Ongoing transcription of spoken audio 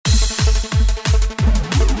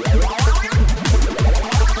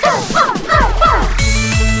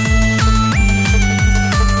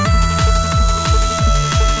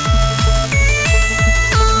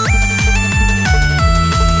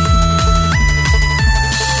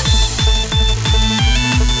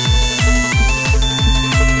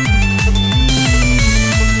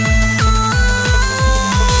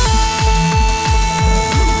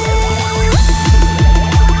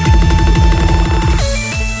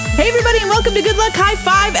everybody, and welcome to Good Luck High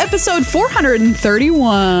Five, episode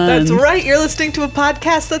 431. That's right. You're listening to a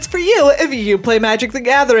podcast that's for you if you play Magic the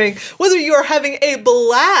Gathering. Whether you are having a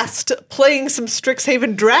blast playing some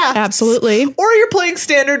Strixhaven drafts. Absolutely. Or you're playing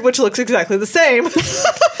Standard, which looks exactly the same.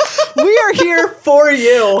 We are here for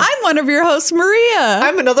you. I'm one of your hosts, Maria.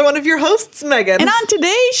 I'm another one of your hosts, Megan. And on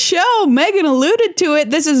today's show, Megan alluded to it.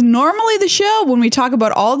 This is normally the show when we talk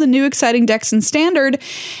about all the new exciting decks in Standard.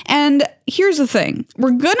 And here's the thing.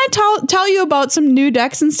 We're going to tell you about some new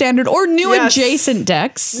decks in Standard or new adjacent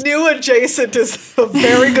decks. New adjacent is a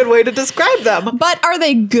very good way to describe them. But are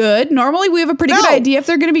they good? Normally, we have a pretty good idea if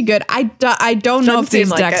they're going to be good. I don't know if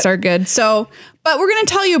these decks are good. So, but we're going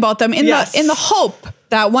to tell you about them in the hope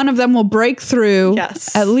that one of them will break through.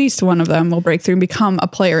 Yes. At least one of them will break through and become a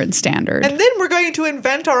player in Standard. And then we're going to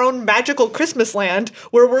invent our own magical Christmas land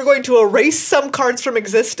where we're going to erase some cards from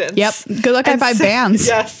existence. Yep. Good luck High Five bans.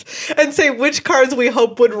 Yes. And say which cards we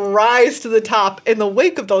hope would rise to the top in the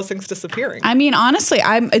wake of those things disappearing. I mean, honestly,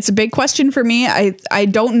 it's a big question for me. I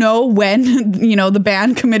don't know when, the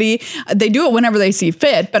ban committee, they do it whenever they see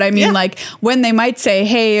fit. But I mean, like when they might say,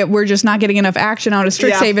 hey, we're just not getting enough action out of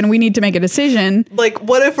Strixhaven. We need to make a decision. Like,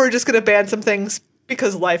 what if we're just going to ban some things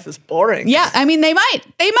because life is boring? Yeah, I mean, they might.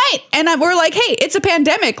 And we're like, hey, it's a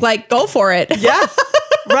pandemic. Like, go for it. Yeah,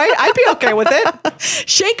 right? I'd be okay with it.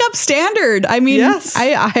 Shake up Standard. I mean,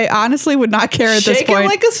 I honestly would not care at this point. Shake it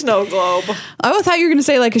like a snow globe. I thought you were going to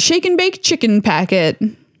say like a shake and bake chicken packet.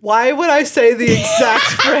 Why would I say the exact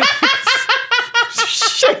phrase?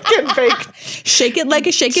 Shake and bake. Shake it like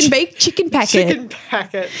a shake and bake chicken packet. Chicken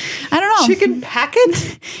packet. I don't know. Chicken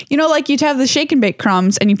packet? Like you'd have the shake and bake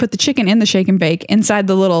crumbs and you put the chicken in the shake and bake inside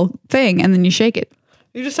the little thing and then you shake it.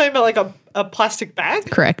 You're just talking about like a plastic bag?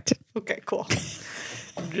 Correct. Okay, cool.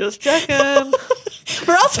 Just checking.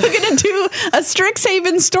 We're also going to do a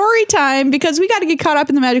Strixhaven story time because we got to get caught up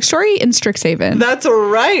in the Magic story in Strixhaven. That's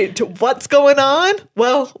right. What's going on?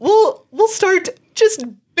 Well, we'll start just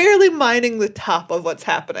barely mining the top of what's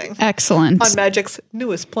happening. Excellent. On Magic's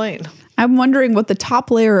newest plane. I'm wondering what the top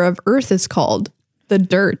layer of Earth is called. The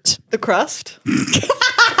dirt. The crust? Is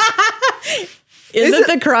it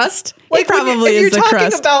the crust? Like, it probably is the crust. If you're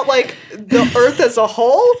talking about like the Earth as a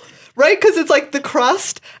whole, right? Because it's like the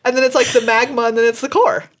crust, and then it's like the magma, and then it's the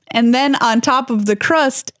core. And then on top of the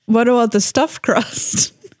crust, what about the stuffed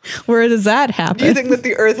crust? Where does that happen? Do you think that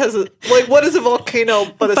the Earth has what is a volcano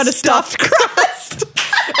but a stuffed crust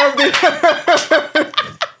of the Earth?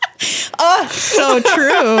 Oh, so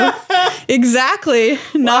true. Exactly.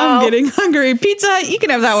 Now I'm getting hungry. Pizza Hut, you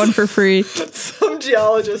can have that one for free. Some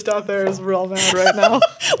geologist out there is real mad right now.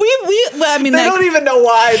 They don't even know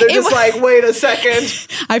why. They're just like, wait a second.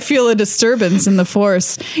 I feel a disturbance in the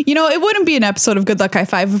force. It wouldn't be an episode of Good Luck High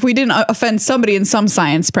Five if we didn't offend somebody in some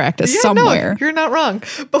science practice somewhere. No, you're not wrong.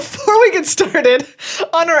 Before we get started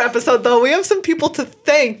on our episode, though, we have some people to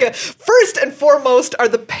thank. First and foremost are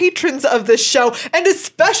the patrons of this show, and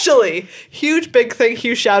especially huge, big thank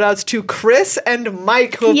you shout outs to Chris and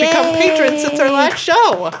Mike, who have become patrons since our last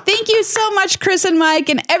show. Thank you so much, Chris and Mike,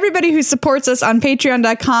 and everybody who supports us on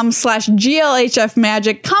patreon.com/GLHF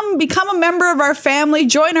Magic. Come become a member of our family,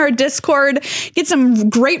 join our Discord, get some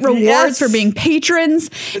great rewards for being patrons,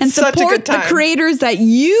 and support the creators that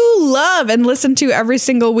you love and listen to every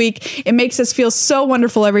single week. It makes us feel so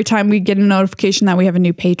wonderful every time we get a notification that we have a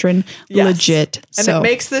new patron. Legit. And it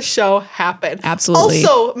makes this show happen. Absolutely.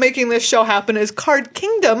 Also making this show happen is Card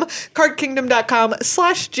Kingdom,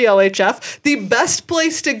 cardkingdom.com/GLHF, the best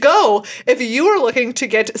place to go if you are looking to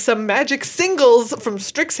get some Magic singles from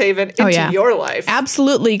Strixhaven into your life.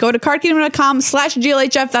 Absolutely. Go to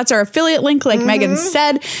cardkingdom.com/GLHF. That's our affiliate link, like Megan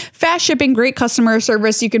said. Fast shipping, great customer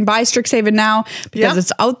service. You can buy Strixhaven now because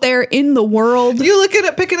it's out there in the world. You looking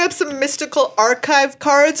at picking up some mystical archive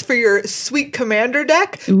cards for your sweet commander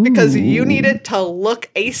deck because you need it to look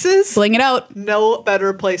aces? Bling it out. No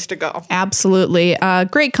better place to go. Absolutely.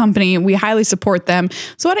 Great company. We highly support them.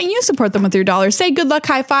 So why don't you support them with your $? Say Good Luck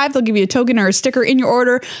High Five. They'll give you a token or a sticker in your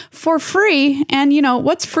order for free. And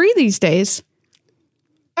what's free these days?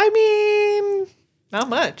 I mean, not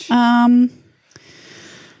much.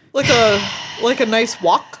 Like a nice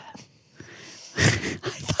walk. I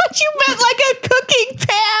thought you meant like a cooking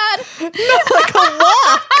pan. No, like a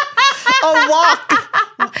walk. A walk.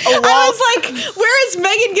 I was like, where is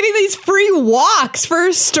Megan getting these free walks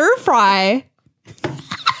for stir fry?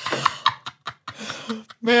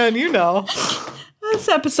 Man, This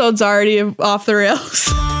episode's already off the rails.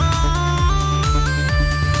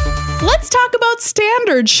 Let's talk about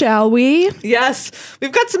standard, shall we? Yes.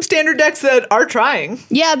 We've got some standard decks that are trying.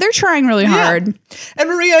 Yeah, they're trying really hard. Yeah. And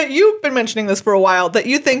Maria, you've been mentioning this for a while, that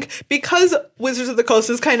you think because Wizards of the Coast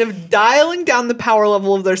is kind of dialing down the power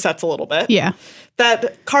level of their sets a little bit. Yeah.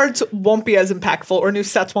 That cards won't be as impactful, or new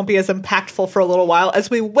sets won't be as impactful for a little while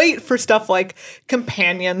as we wait for stuff like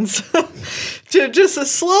companions to just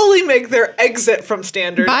slowly make their exit from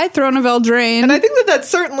standard. By Throne of Eldraine. And I think that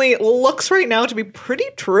certainly looks right now to be pretty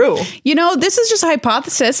true. You know, this is just a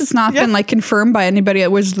hypothesis. It's not been like confirmed by anybody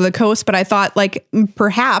at Wizards of the Coast, but I thought like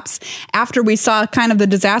perhaps after we saw kind of the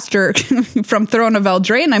disaster from Throne of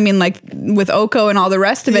Eldraine, I mean like with Oko and all the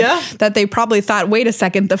rest of it, that they probably thought, wait a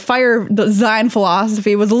second, the fire design philosophy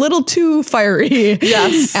was a little too fiery,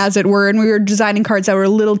 as it were, and we were designing cards that were a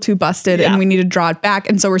little too busted and we need to draw it back.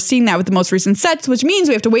 And so we're seeing that with the most recent sets, which means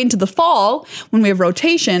we have to wait until the fall when we have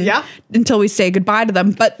rotation until we say goodbye to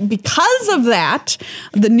them. But because of that,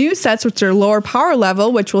 the new sets, which are lower power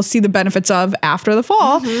level, which we'll see the benefits of after the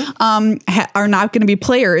fall, are not going to be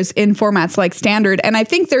players in formats like standard. And I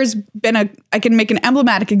think there's been I can make an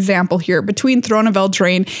emblematic example here between Throne of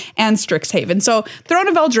Eldraine and Strixhaven. So Throne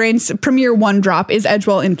of Eldraine's premier 1-drop is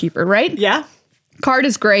Edgewell Innkeeper, right? Yeah. Card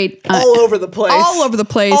is great. All over the place. All over the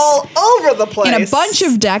place. All over the place. In a bunch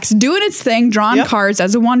of decks, doing its thing, drawing cards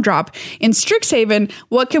as a 1-drop. In Strixhaven,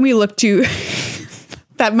 what can we look to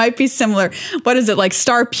that might be similar? What is it, like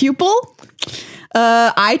Star Pupil?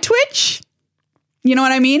 Eye Twitch? You know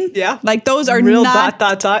what I mean? Yeah. Like those are real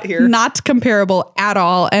not here. Not comparable at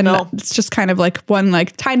all. And it's just kind of like one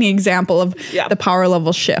like tiny example of the power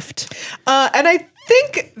level shift. And I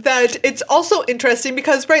think that it's also interesting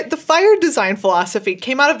because, right, the fire design philosophy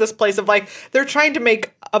came out of this place of like, they're trying to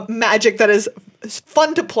make a Magic that is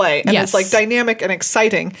fun to play and it's like dynamic and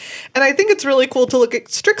exciting. And I think it's really cool to look at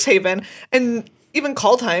Strixhaven and even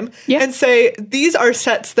Kaldheim and say these are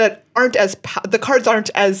sets that aren't as the cards aren't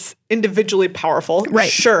as individually powerful,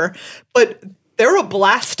 sure, but they're a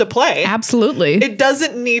blast to play. Absolutely. It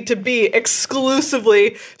doesn't need to be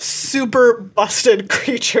exclusively super busted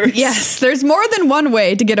creatures. Yes, there's more than one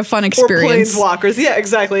way to get a fun experience. Or planeswalkers. Yeah,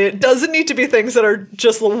 exactly. It doesn't need to be things that are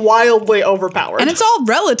just wildly overpowered. And it's all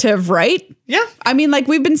relative, right? Yeah. I mean, like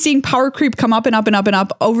we've been seeing power creep come up and up and up and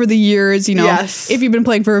up over the years, you know. If you've been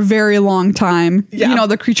playing for a very long time, you know,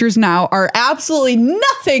 the creatures now are absolutely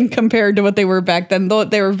nothing compared to what they were back then, though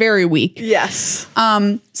they were very weak. Yes.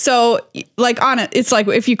 So like on it, it's like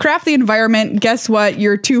if you craft the environment, guess what?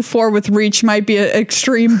 Your 2/4 with reach might be an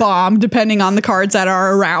extreme bomb depending on the cards that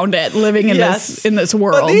are around it living in this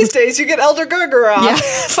world. But these days you get Elder Gargaroth. Yeah.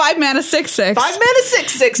 5 mana 6/6. 5 mana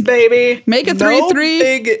 6/6, baby. Make a 3/3. No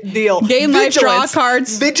big deal. Gain life, draw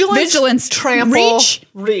cards. Vigilance, trample,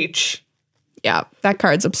 reach. Yeah, that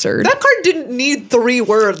card's absurd. That card didn't need 3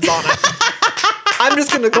 words on it. I'm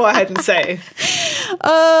just going to go ahead and say.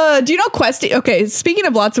 Do you know Questing? Okay, speaking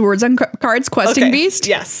of lots of words on cards, Questing Beast.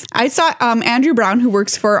 Yes. I saw Andrew Brown, who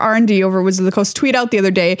works for R&D over Wizards of the Coast, tweet out the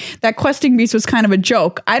other day that Questing Beast was kind of a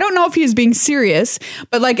joke. I don't know if he's being serious,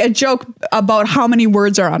 but like a joke about how many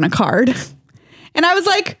words are on a card. And I was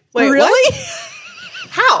like, wait, really?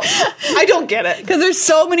 How? I don't get it. Because there's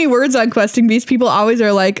so many words on Questing Beast. People always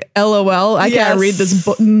are like, LOL, I can't read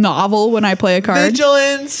this novel when I play a card.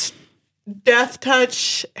 Vigilance, Death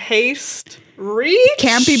Touch, Haste, Reach?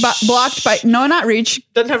 Can't be blocked by... No, not Reach.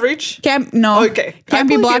 Doesn't have Reach? No. Okay. Can't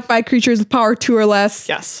be blocked by creatures with power 2 or less.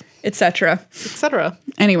 Yes. Etc. Etc.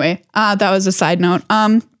 Anyway, that was a side note.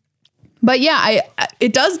 But yeah,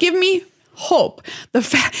 it does give me hope.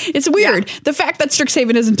 It's weird. Yeah. The fact that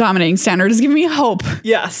Strixhaven isn't dominating standard is giving me hope.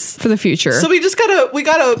 Yes. For the future. So we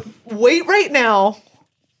gotta wait right now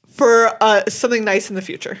for something nice in the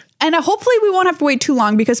future. And hopefully we won't have to wait too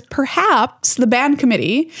long because perhaps the ban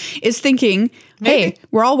committee is thinking, hey,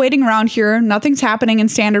 we're all waiting around here. Nothing's happening in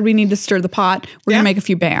standard. We need to stir the pot. We're going to make a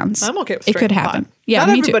few bans. I'm okay with it. Could happen. Pot. Yeah,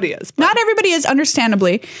 Not everybody is. Not everybody is,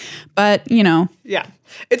 understandably. But, you know. Yeah.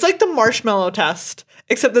 It's like the marshmallow test,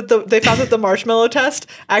 except that they found that the marshmallow test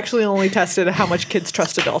actually only tested how much kids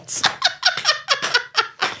trust adults.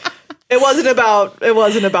 It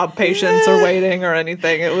wasn't about patience or waiting or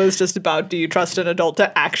anything. It was just about, do you trust an adult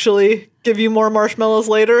to actually give you more marshmallows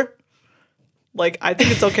later? Like, I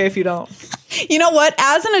think it's okay if you don't. You know what?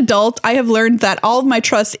 As an adult, I have learned that all of my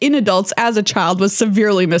trust in adults as a child was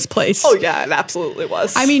severely misplaced. Oh, yeah, it absolutely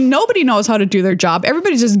was. I mean, nobody knows how to do their job.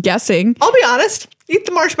 Everybody's just guessing. I'll be honest. Eat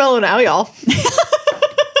the marshmallow now, y'all.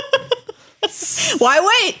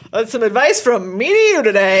 Why wait? That's some advice from me to you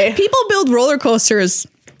today. People build roller coasters.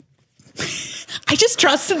 I just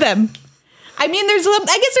trusted them. I mean,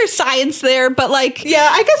 I guess there's science there, but like... Yeah,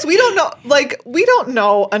 I guess we don't know, we don't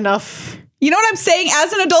know enough You know what I'm saying?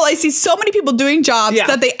 As an adult, I see so many people doing jobs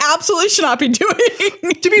that they absolutely should not be doing.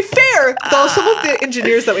 To be fair, though, some of the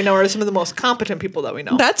engineers that we know are some of the most competent people that we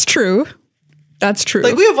know. That's true. That's true.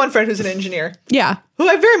 Like, we have one friend who's an engineer. Yeah. Who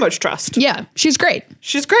I very much trust. Yeah. She's great.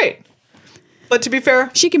 She's great. But to be fair,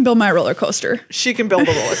 she can build my roller coaster. She can build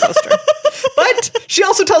a roller coaster. But she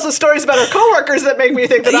also tells us stories about her coworkers that make me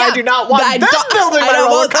think that I do not want them building my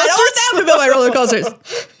roller coasters. I don't want them to build my roller coasters.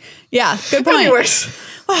 Yeah, good point. Anyways.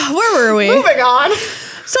 Where were we? Moving on.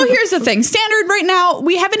 So here's the thing. Standard right now,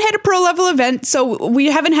 we haven't had a pro level event, so we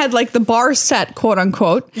haven't had like the bar set, quote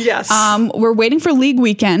unquote. Yes. We're waiting for league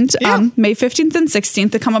weekend, May 15th and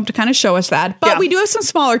 16th to come up to kind of show us that. But we do have some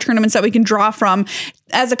smaller tournaments that we can draw from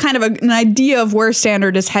as a kind of an idea of where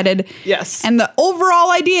Standard is headed. Yes. And the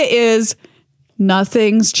overall idea is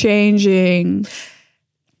nothing's changing.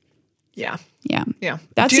 Yeah. Yeah. Yeah.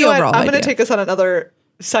 That's the overall idea. I'm going to take us on another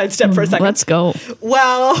sidestep for a second. Let's go.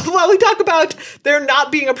 Well, we talk about there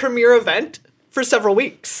not being a premier event for several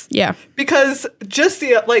weeks. Yeah. Because just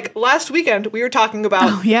last weekend we were talking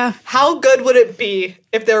about how good would it be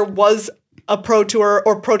if there was a Pro Tour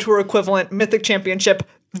or Pro Tour equivalent Mythic Championship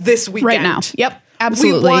this weekend. Right now. Yep.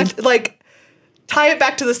 Absolutely. We want tie it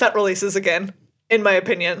back to the set releases again, in my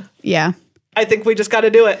opinion. Yeah. I think we just got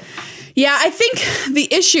to do it. Yeah, I think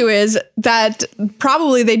the issue is that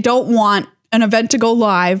probably they don't want an event to go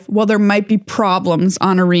live while there might be problems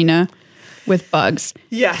on Arena with bugs.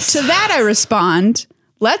 Yes. To that I respond,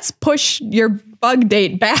 let's push your bug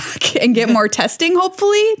date back and get more testing,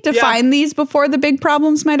 hopefully, to find these before the big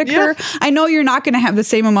problems might occur. Yeah. I know you're not going to have the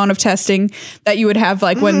same amount of testing that you would have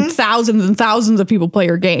when thousands and thousands of people play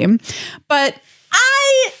your game. But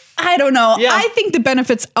I don't know. Yeah. I think the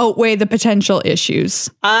benefits outweigh the potential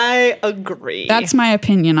issues. I agree. That's my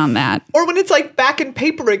opinion on that. Or when it's back in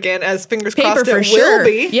paper again, as fingers crossed it will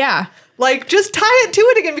be. Yeah. Just tie it to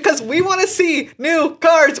it again because we want to see new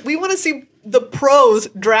cards. We want to see the pros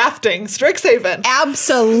drafting Strixhaven.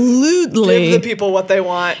 Absolutely. Give the people what they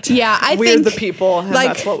want. Yeah, We're the people, and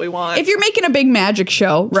that's what we want. If you're making a big Magic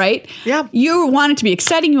show, right? Yeah. You want it to be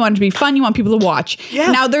exciting, you want it to be fun, you want people to watch.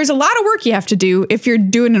 Yeah. Now, there's a lot of work you have to do if you're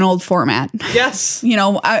doing an old format. Yes. I'm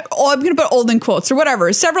going to put old in quotes or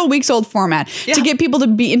whatever, several weeks old format to get people to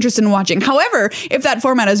be interested in watching. However, if that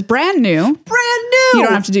format is brand new, you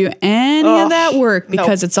don't have to do any of that work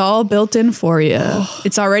because it's all built in for you.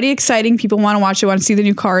 It's already exciting. People want to watch it, want to see the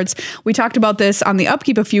new cards. We talked about this on the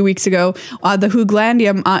Upkeep a few weeks ago. The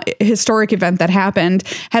Hooglandium historic event that happened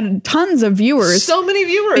had tons of viewers. So many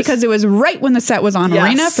viewers. Because it was right when the set was on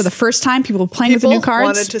Arena for the first time. People playing with the new cards.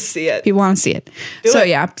 People wanted to see it. People want to see it.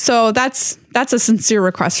 So that's a sincere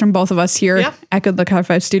request from both of us here at Echo the Cut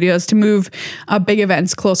 5 Studios to move big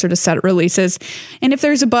events closer to set releases. And if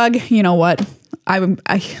there's a bug, you know what?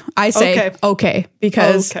 I say okay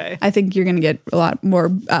because I think you're going to get a lot more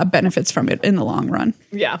benefits from it in the long run.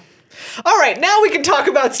 Yeah. All right, now we can talk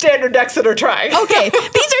about standard decks that are trying. Okay, these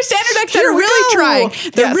are standard decks that are really trying.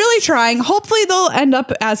 They're really trying. Hopefully they'll end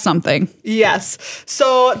up as something. Yes.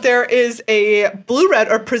 So there is a blue-red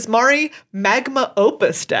or Prismari Magma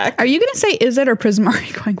Opus deck. Are you going to say Izzet or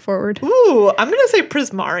Prismari going forward? Ooh, I'm going to say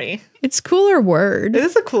Prismari. It's a cooler word. It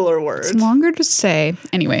is a cooler word. It's longer to say.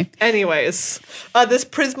 Anyways, this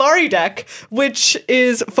Prismari deck, which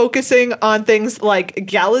is focusing on things like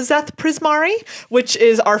Galazeth Prismari, which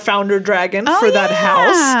is our founder dragon for that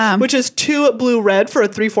house, which is 2 blue-red for a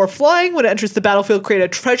 3/4 flying. When it enters the battlefield, create a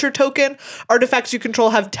treasure token. Artifacts you control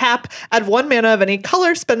have tap, add 1 mana of any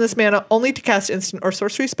color, spend this mana only to cast instant or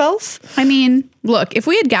sorcery spells. I mean, look, if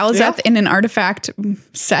we had Galazeth in an artifact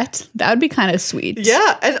set, that would be kind of sweet.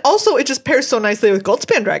 Yeah, and also it just pairs so nicely with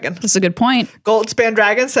Goldspan Dragon. That's a good point. Goldspan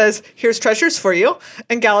Dragon says, here's treasures for you.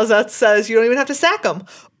 And Galazeth says, you don't even have to sack them.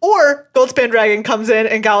 Or Goldspan Dragon comes in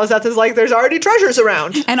and Galazeth is like, there's already treasures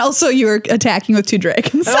around. And also you're attacking with 2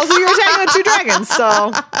 dragons.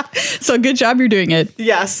 So good job, you're doing it.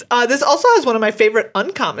 Yes. This also has one of my favorite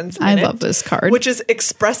uncommons in it. I love this card. Which is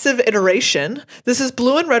Expressive Iteration. This is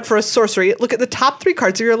blue and red for a sorcery. Look at the top 3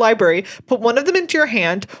 cards of your library. Put one of them into your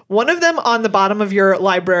hand, one of them on the bottom of your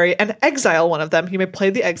library, and exile one of them. You may play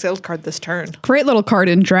the exiled card this turn. Great little card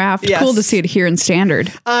in draft. Yes. Cool to see it here in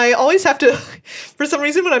Standard. I always have to, for some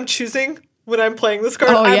reason, when I'm playing this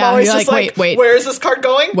card, I'm always You're just wait. Where is this card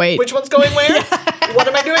going? Wait. Which one's going where? What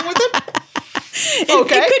am I doing with it? It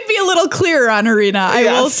could be a little clearer on Arena. I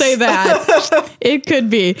will say that. It could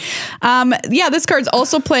be. This card's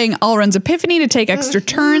also playing Alrund's Epiphany to take extra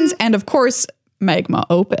turns, and of course, Magma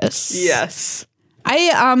Opus. Yes.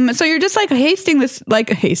 So you're just you're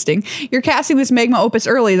casting this Magma Opus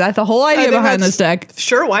early. That's the whole idea behind this deck.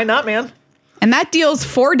 Sure, why not, man? And that deals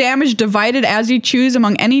 4 damage divided as you choose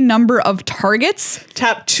among any number of targets.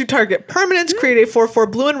 Tap 2 target permanents, create a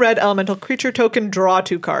 4/4 blue and red elemental creature token, draw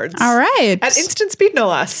 2 cards. All right. At instant speed, no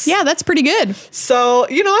less. Yeah, that's pretty good. So,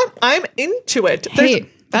 you know what? I'm into it. Hey,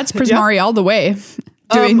 that's Prismari all the way.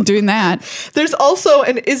 Doing that. There's also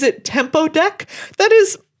an Is It Tempo deck that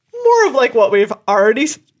is more of like what we've already...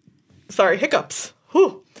 Sorry, hiccups.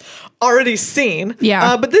 Whew. Already seen.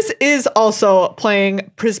 Yeah. But this is also playing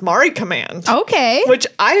Prismari Command. Okay. Which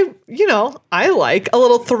I like. A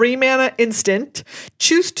little 3 mana instant.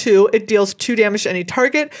 Choose 2. It deals 2 damage to any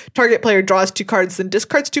target. Target player draws 2 cards, then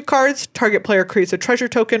discards 2 cards. Target player creates a treasure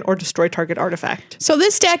token or destroy target artifact. So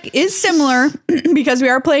this deck is similar because we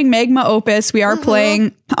are playing Magma Opus. We are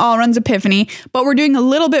playing Alrund's Epiphany, but we're doing a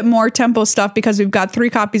little bit more tempo stuff because we've got 3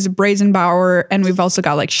 copies of Brazen Bower and we've also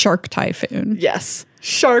got like Shark Typhoon. Yes.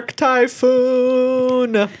 Shark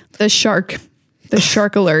Typhoon. The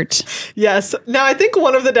shark alert. Yes. Now, I think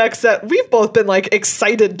one of the decks that we've both been like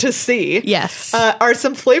excited to see yes, are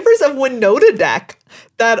some flavors of Winota deck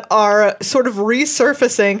that are sort of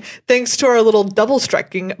resurfacing thanks to our little double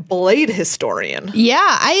striking Blade Historian.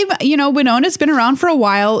 Yeah, Winona's been around for a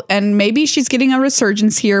while and maybe she's getting a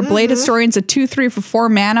resurgence here. Blade Historian's a 2/3 for 4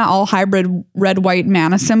 mana, all hybrid red-white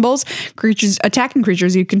mana symbols. Attacking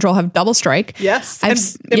creatures you control have double strike. Yes.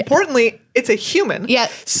 Importantly, it's a human. Yeah.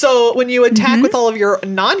 So when you attack with all of your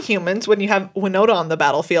non-humans, when you have Winota on the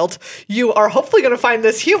battlefield, you are hopefully going to find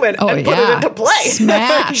this human and put it into play.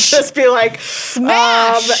 Smash. Just be like,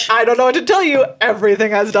 smash. I don't know what to tell you.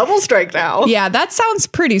 Everything has double strike now. Yeah, that sounds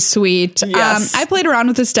pretty sweet. Yes. I played around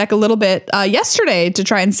with this deck a little bit yesterday to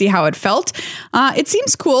try and see how it felt. It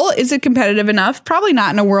seems cool. Is it competitive enough? Probably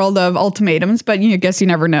not in a world of ultimatums, but I guess you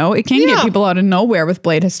never know. It can get people out of nowhere with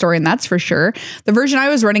Blade Historian, that's for sure. The version I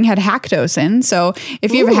was running had Haktos in, so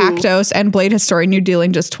if you have a Haktos and Blade Historian, you're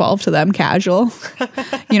dealing just 12 to them casual.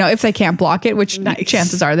 If they can't block it, which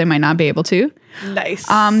chances are they might not be able to. Nice.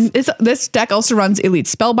 This deck also runs Elite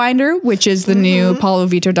Spellbinder, which is the new Paulo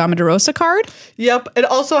Vitor Damaderosa card. Yep. It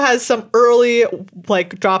also has some early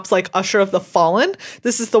drops like Usher of the Fallen.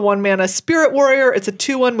 This is the 1 mana Spirit Warrior. It's a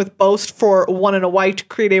 2/1 with Boast for 1 and a white.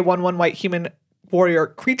 Create a 1/1 white human warrior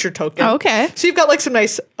creature token. Okay. So you've got like some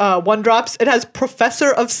nice 1-drops. It has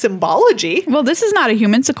Professor of Symbology. Well, this is not a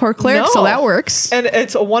human, it's a core cleric, so that works. And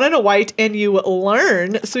it's a 1 and a white, and you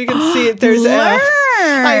learn. So you can see there's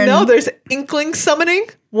there's Inkling Summoning,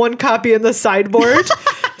 1 copy in the sideboard.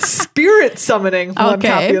 Spirit Summoning, 1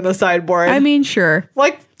 copy in the sideboard. I mean, sure.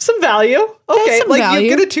 Like some value. Okay, some value.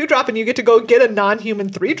 You get a 2-drop and you get to go get a non-human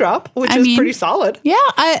 3-drop, which is pretty solid. Yeah,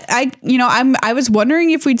 I was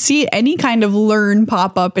wondering if we'd see any kind of learn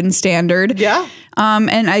pop up in Standard. Yeah.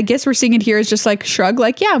 And I guess we're seeing it here as just like shrug,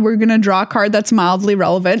 like, yeah, we're gonna draw a card that's mildly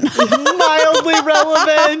relevant. Mildly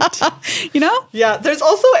relevant. Yeah, there's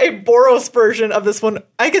also a Boros version of this one.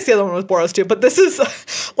 I guess the other one was Boros too, but this is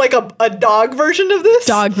like a dog version of this.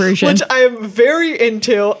 Dog version. Which I am very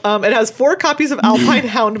into. It has 4 copies of Alpine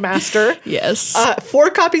Houndmaster. Yes. 4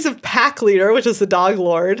 copies of Pack Leader, which is the Dog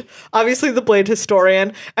Lord. Obviously the Blade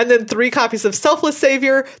Historian. And then 3 copies of Selfless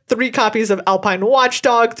Savior, 3 copies of Alpine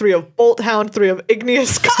Watchdog, 3 of Bolt Hound, 3 of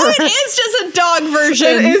Igneous Guard. Oh, it is just a dog version.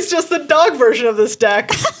 It is just the dog version of this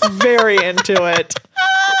deck. Very into it.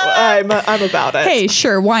 I'm about it. Hey,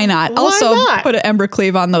 sure, why not? Put an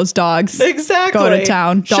Embercleave on those dogs. Exactly. Go to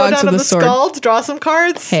town. Dogs Showdown with of a sword. Scalds, draw some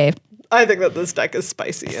cards. Hey. I think that this deck is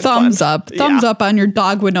spicy and Thumbs fun. up. Thumbs up on your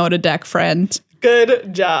Dog Winota deck, friend.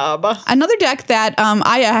 Good job. Another deck that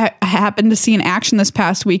I happened to see in action this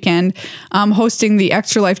past weekend, hosting the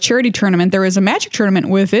Extra Life charity tournament. There was a Magic tournament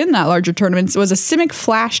within that larger tournament. It was a Simic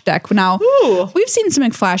Flash deck. Now, we've seen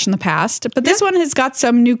Simic Flash in the past, but this one has got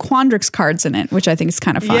some new Quandrix cards in it, which I think is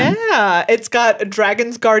kind of fun. Yeah, it's got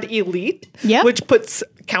Dragon's Guard Elite, which puts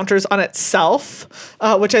counters on itself,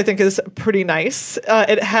 which I think is pretty nice.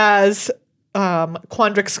 It has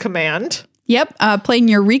Quandrix Command. Yep, playing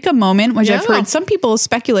Eureka Moment, which I've heard some people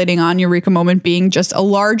speculating on Eureka Moment being just a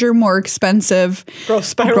larger, more expensive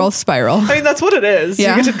growth spiral. I mean, that's what it is.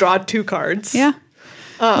 Yeah. You get to draw 2 cards. Yeah.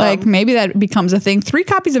 Like maybe that becomes a thing. 3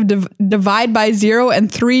 copies of Divide by 0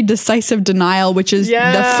 and 3 Decisive Denial, which is the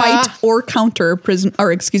fight or counter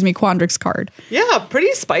Quandrix card. Yeah,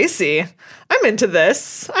 pretty spicy. I'm into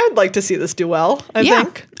this. I would like to see this do well, I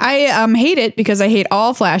think. I hate it because I hate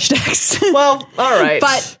all Flash decks. Well, all right.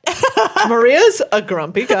 But Maria's a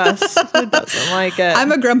grumpy Gus who doesn't like it.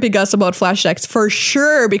 I'm a grumpy Gus about Flash decks for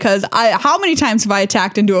sure because how many times have I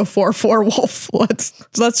attacked into a 4/4 wolf? Let's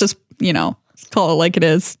just, call it like it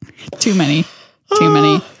is. Too many.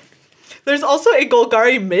 There's also a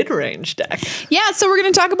Golgari mid-range deck. Yeah, so we're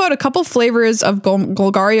going to talk about a couple flavors of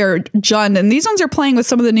Golgari or Jund, and these ones are playing with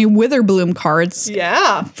some of the new Witherbloom cards.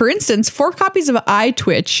 Yeah. For instance, 4 copies of Eye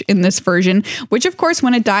Twitch in this version, which of course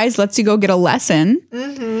when it dies lets you go get a lesson.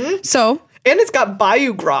 So... And it's got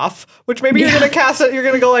Biograph, which maybe you're going to cast it. You're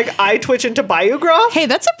going to go like Eye Twitch into Biograph. Hey,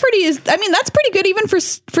 that's that's pretty good even for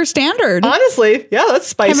standard. Honestly, yeah, that's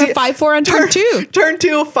spicy. Have a 5/4 on turn 2. Turn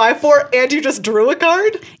 2, 5/4, and you just drew a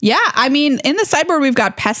card? Yeah, I mean, in the sideboard, we've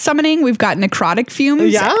got Pest Summoning, we've got Necrotic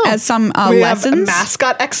Fumes as some lessons. Have a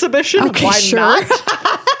Mascot Exhibition. Okay, Why sure.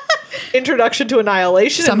 not? Introduction to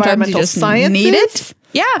Annihilation, Sometimes Environmental you just Sciences. need it.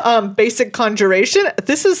 Yeah. Basic Conjuration.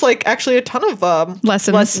 This is like actually a ton of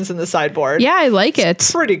lessons in the sideboard. Yeah, I like it.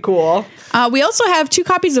 Pretty cool. We also have 2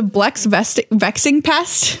 copies of Blex Vexing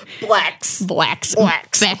Pest. Blex.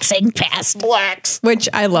 Vexing Pest. Blex. Which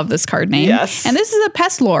I love this card name. Yes. And this is a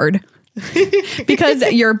Pest Lord. Because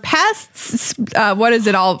your pests, what is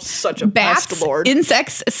it all? Such a bats, pest lord.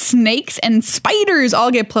 Insects, snakes, and spiders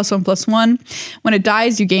all get +1/+1. When it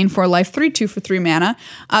dies, you gain 4 life, 3/2 for 3 mana.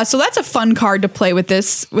 So that's a fun card to play with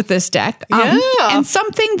this deck. And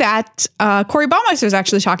something that Corey Baumeister is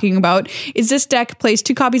actually talking about is this deck plays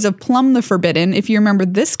 2 copies of Plum the Forbidden. If you remember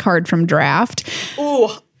this card from draft. Ooh.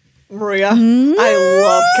 Maria, I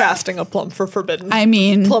love casting a Plum for Forbidden. I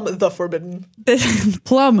mean... Plum the Forbidden.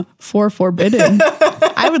 Plum for Forbidden.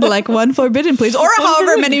 I would like 1 Forbidden, please. Or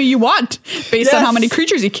however many you want, based on how many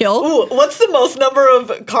creatures you kill. Ooh, what's the most number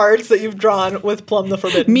of cards that you've drawn with Plum the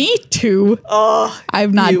Forbidden? Me, 2. Oh,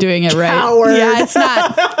 I'm not doing it right. Coward. Yeah, it's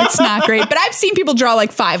not great. But I've seen people draw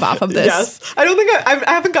like 5 off of this. Yes. I don't think I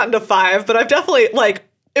haven't gotten to 5, but I've definitely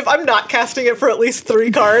if I'm not casting it for at least 3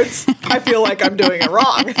 cards, I feel like I'm doing it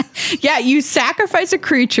wrong. Yeah, you sacrifice a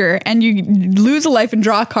creature and you lose a life and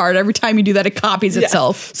draw a card. Every time you do that, it copies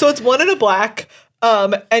itself. So it's 1 and a black,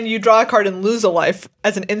 and you draw a card and lose a life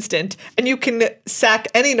as an instant, and you can sack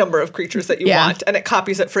any number of creatures that you want, and it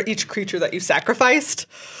copies it for each creature that you sacrificed.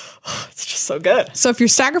 It's just so good. So if you're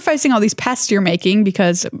sacrificing all these pests you're making,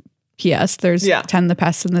 because P.S. there's 10 the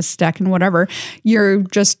pests in this deck and whatever, you're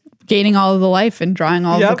just gaining all of the life and drawing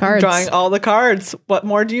all of the cards. Drawing all the cards. What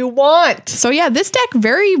more do you want? So yeah, this deck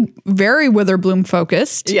very, very Witherbloom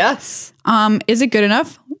focused. Yes. Is it good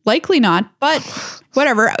enough? Likely not, but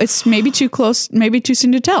whatever. It's maybe too close, maybe too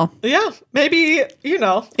soon to tell. Yeah, maybe,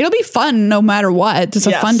 It'll be fun no matter what. It's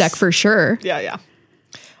a fun deck for sure. Yeah.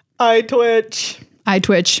 Eye Twitch.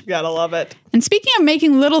 Gotta love it. And speaking of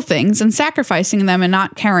making little things and sacrificing them and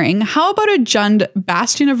not caring, how about a Jund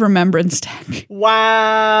Bastion of Remembrance deck?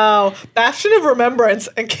 Wow. Bastion of Remembrance,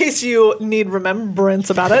 in case you need remembrance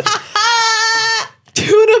about it.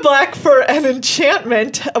 2 and a black for an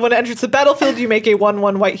enchantment. When it enters the battlefield, you make a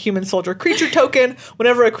 1/1 white human soldier creature token.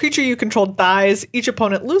 Whenever a creature you control dies, each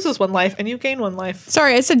opponent loses 1 life and you gain 1 life.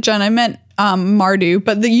 Sorry, I said Jund. I meant Mardu,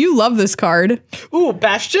 but you love this card. Ooh,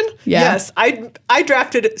 Bastion? Yeah. Yes. I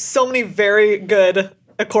drafted so many very good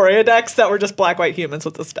Ikoria decks that were just black-white humans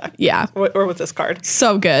with this deck. Yeah. Or with this card.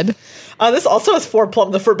 So good. This also has 4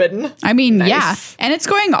 Plum the Forbidden. I mean, nice. Yeah. And it's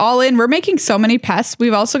going all in. We're making so many pests.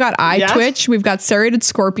 We've also got Eye Twitch. We've got Serrated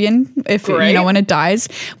Scorpion, when it dies.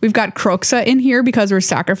 We've got Kroxa in here because we're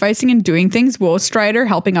sacrificing and doing things. Woestrider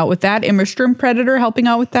helping out with that. Immerstrom Predator helping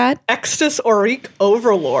out with that. Extus Auric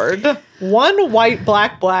Overlord. 1 white,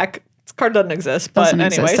 black. This card doesn't exist, but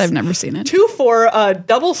anyways. I've never seen it. 2 for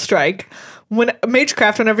Double Strike. When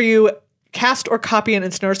Magecraft, whenever you cast or copy an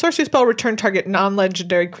instant or sorcery spell, return target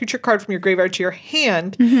non-legendary creature card from your graveyard to your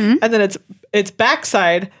hand, and then its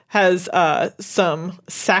backside has some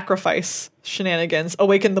sacrifice shenanigans.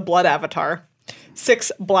 Awaken the Blood Avatar.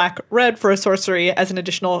 6 black-red for a sorcery. As an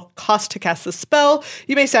additional cost to cast the spell,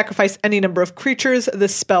 you may sacrifice any number of creatures.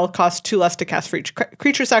 This spell costs 2 less to cast for each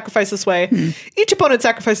creature sacrifice this way. Each opponent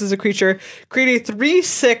sacrifices a creature. Create a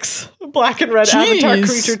 3/6 black and red avatar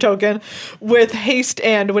creature token with haste,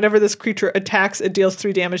 and whenever this creature attacks, it deals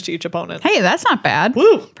 3 damage to each opponent. Hey, that's not bad.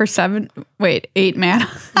 Woo! For 8 mana.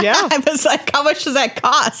 Yeah. I was like, how much does that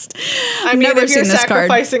cost? I've never seen this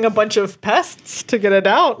sacrificing card. A bunch of pests to get it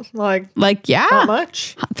out. Yeah. How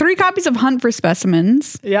much? 3 copies of Hunt for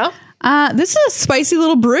Specimens. Yeah. This is a spicy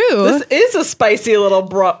little brew. This is a spicy little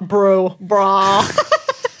brew.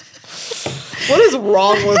 What is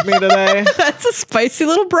wrong with me today? That's a spicy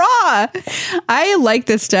little bra. I like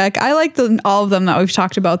this deck. I like all of them that we've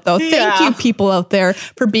talked about, though. Thank you, people out there,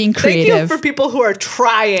 for being creative. Thank you for people who are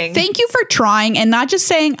trying. Thank you for trying and not just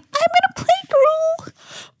saying, I'm going to play Gruul.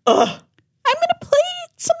 I'm going to play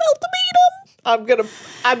some Ultimatum.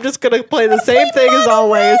 I'm just gonna play the same thing as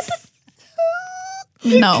always.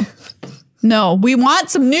 No. No, we want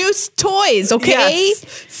some new toys, okay?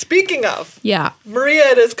 Yes. Speaking of, Yeah, Maria,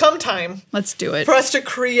 it has come time let's do it. for us to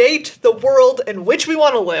create the world in which we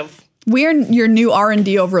want to live. We're your new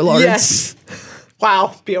R&D overlords. Yes.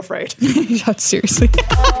 Wow, be afraid. Yeah, seriously.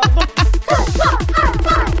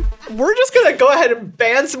 We're just going to go ahead and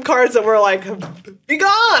ban some cards that we're like, be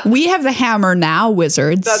gone. We have the hammer now,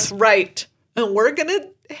 wizards. That's right. And we're going to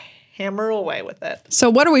hammer away with it. So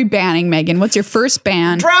what are we banning, Megan? What's your first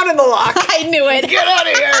ban? Drown in the Loch. I knew it. Get out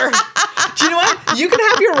of here. Do you know what? You can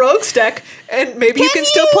have your rogues deck, and maybe you can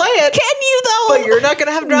still play it. Can you, though? But you're not going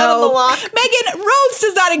to have Drown in the Loch. Megan, rogues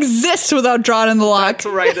does not exist without Drown in the Loch. That's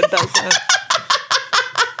right, it doesn't.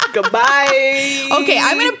 Goodbye. Okay,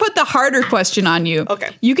 I'm going to put the harder question on you. Okay.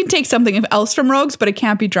 You can take something else from rogues, but it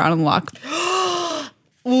can't be Drown in the Loch.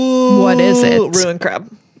 What is it? Ruin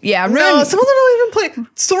Crab. Yeah, Ruin. No, some of them don't even play.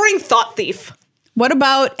 Soaring Thought Thief. What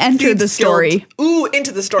about Enter Thieves the Story? Guild. Ooh,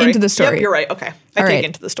 Into the Story. Into the Story. Yep, you're right. Okay. I take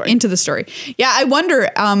Into the Story. Into the Story. Yeah, I wonder,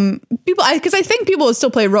 people, because I think people would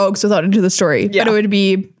still play rogues without Into the Story, Yeah. but it would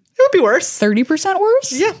be It would be worse. 30%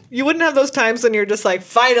 worse? Yeah. You wouldn't have those times when you're just like,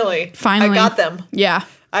 finally. I got them. Yeah.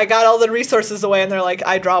 I got all the resources away, and they're like,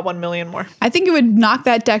 I draw 1 million more. I think it would knock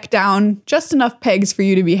that deck down just enough pegs for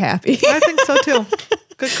you to be happy. I think so too.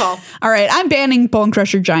 Good call. All right, I'm banning Bone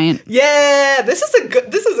Crusher Giant. Yeah, this is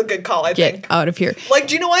a good call, I Get think. out of here. Like,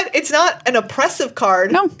 do you know what? It's not an oppressive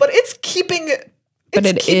card. No. But it's keeping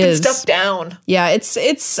stuff down. Yeah, it's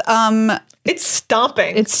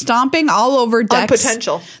stomping. It's stomping all over decks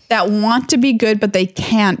potential. that want to be good, but they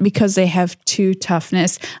can't because they have 2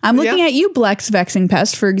 toughness. I'm looking at you, Blex Vexing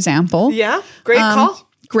Pest, for example. Yeah, great call.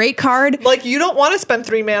 Great card. Like, you don't want to spend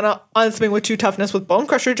 3 mana on something with 2 toughness with Bone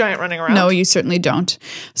Crusher Giant running around. No, you certainly don't.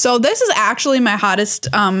 So this is actually my hottest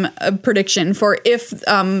prediction for if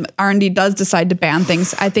R&D does decide to ban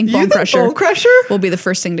things. I think Bone Crusher will be the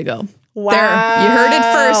first thing to go. Wow. There, you heard it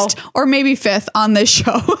first, or maybe 5th on this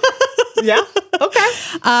show. Yeah.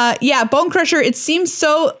 Okay. Yeah, Bone Crusher, it seems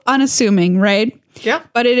so unassuming, right? Yeah.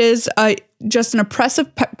 But it is just an oppressive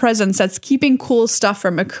presence that's keeping cool stuff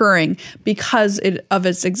from occurring because of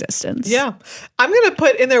its existence. Yeah. I'm going to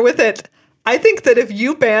put in there with it, I think that if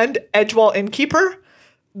you banned Edgewall Innkeeper,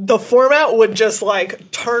 the format would just like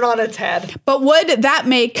turn on its head. But would that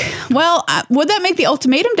make the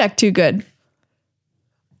ultimatum deck too good?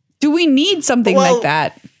 Do we need something like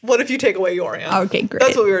that? What if you take away Yorion? Okay, great.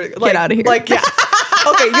 That's what we were like. Get out of here. Like, yeah.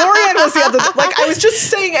 Okay, Yorion was the other. Like, I was just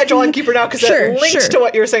saying Edgewall Innkeeper now because it links to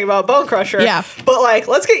what you were saying about Bone Crusher. Yeah. But like,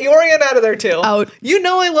 let's get Yorion out of there too. Out. You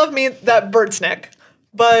know I love me that bird snack.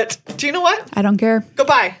 But do you know what? I don't care.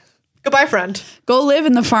 Goodbye. Goodbye, friend. Go live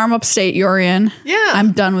in the farm upstate, Yorion. Yeah.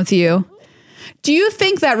 I'm done with you. Do you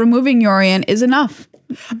think that removing Yorion is enough?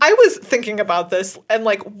 I was thinking about this and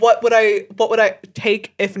like, what would I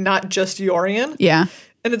take if not just Yorion? Yeah.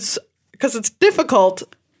 And it's because it's difficult.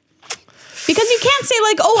 Because you can't say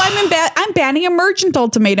like, oh, I'm banning a Merchant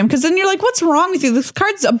Ultimatum, because then you're like, what's wrong with you? This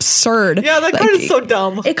card's absurd. Yeah, that card is so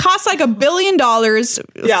dumb. It costs like $1 billion.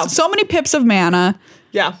 Yeah. So many pips of mana.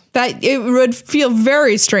 Yeah. That it would feel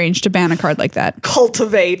very strange to ban a card like that.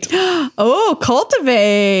 Cultivate. Oh,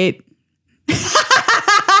 Cultivate.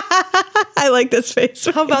 I like this face.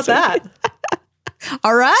 How about that?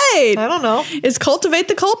 All right. I don't know. Is Cultivate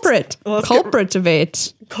the culprit?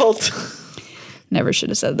 Culpritivate. Never should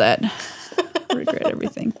have said that. Regret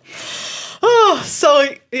everything. Oh, so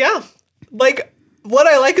yeah. Like, what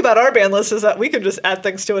I like about our ban list is that we can just add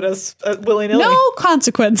things to it as willy-nilly. No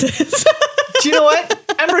consequences. Do you know what?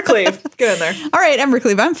 Embercleave. Get in there. All right,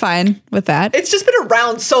 Embercleave. I'm fine with that. It's just been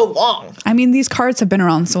around so long. I mean, these cards have been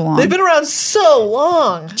around so long. They've been around so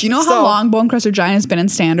long. Do you know how long Bone Crusher Giant has been in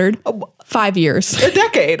Standard? 5 years. A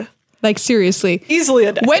decade. Like, seriously. Easily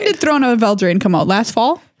a decade. When did Throne of Eldraine come out? Last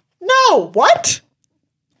fall? No. What?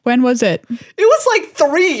 When was it? It was like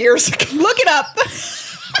 3 years ago. Look it up.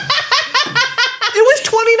 It was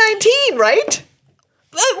 2019, right?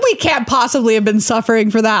 We can't possibly have been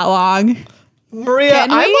suffering for that long. Maria,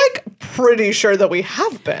 I'm like pretty sure that we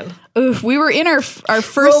have been. Oof, we were in our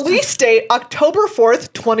first release date, October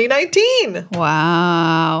 4th, 2019.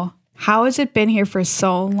 Wow. How has it been here for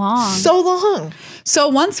so long? So long. So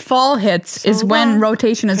once fall hits is when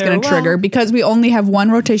rotation is going to trigger, because we only have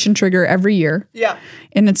one rotation trigger every year. Yeah.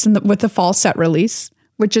 And it's with the fall set release,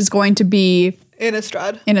 which is going to be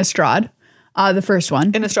Innistrad. The first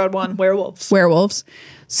one. Innistrad 1, Werewolves.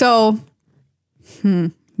 So,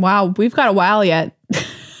 wow, we've got a while yet.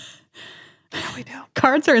 Yeah, we do.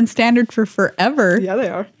 Cards are in Standard for forever. Yeah, they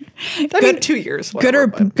are. I mean, 2 years. Good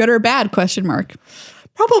or bad, question mark.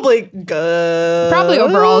 Probably good. Probably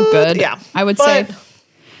overall good. Yeah. I would say.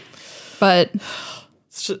 But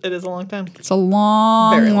It is a long time. It's a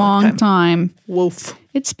long, very long time. Woof.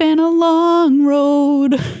 It's been a long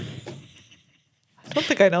road. I don't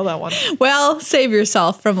think I know that one. Well, save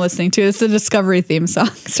yourself from listening to it. It's the Discovery theme song,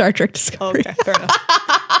 Star Trek Discovery. Okay, fair enough.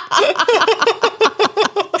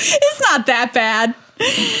 It's not that bad.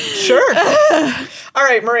 Sure. All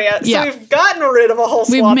right, Maria. So we've gotten rid of a whole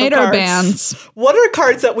swath of cards. We've made our bands. What are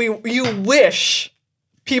cards that you wish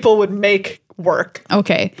people would make work?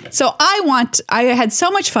 Okay. So I had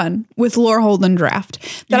so much fun with Lorehold and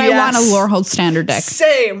Draft that I want a Lorehold standard deck.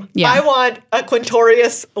 Same. Yeah. I want a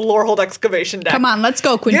Quintorius Lorehold excavation deck. Come on, let's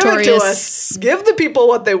go, Quintorius. Give it to us. Give the people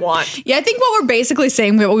what they want. Yeah, I think what we're basically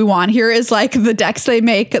saying what we want here is like the decks they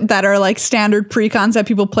make that are like standard precons that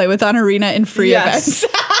people play with on Arena in free events.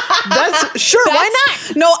 That's sure. Why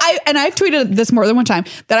not? No, I've tweeted this more than one time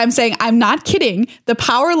that I'm saying I'm not kidding. The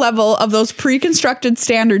power level of those pre-constructed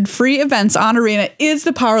standard free events on Arena is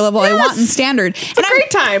the power level I want in standard. It's a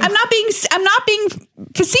great time. I'm not being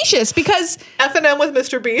facetious because F&M with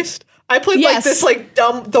Mr. Beast. I played like this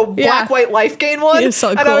dumb black white life gain one, so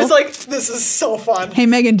cool. And I was like, this is so fun. Hey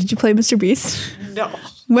Megan, did you play Mr. Beast? No.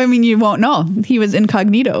 Well, I mean, you won't know. He was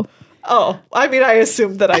incognito. Oh, I mean, I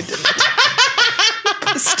assumed that I didn't.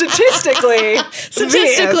 Statistically,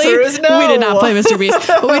 the answer is no. We did not play Mr. Beast,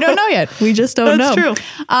 but we don't know yet. We just don't know. That's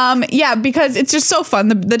true. Yeah, because it's just so fun.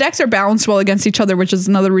 The decks are balanced well against each other, which is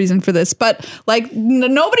another reason for this. But like,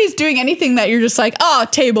 nobody's doing anything that you're just like, oh,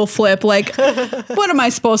 table flip. Like, what am I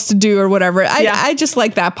supposed to do or whatever? I just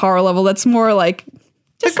like that power level. That's more like,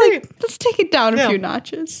 just like, let's take it down a few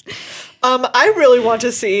notches. I really want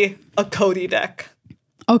to see a Cody deck.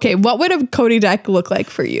 Okay, what would a Cody deck look like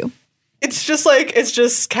for you? It's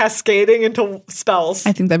just cascading into spells.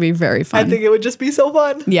 I think that'd be very fun. I think it would just be so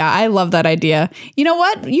fun. Yeah, I love that idea. You know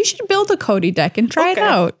what? You should build a Cody deck and try it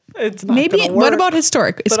out. It's not maybe. What about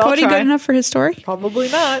historic? Is Cody good enough for historic? Probably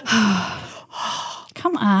not.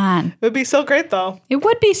 Come on. It would be so great though. It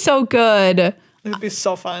would be so good. It would be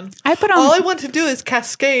so fun. All I want to do is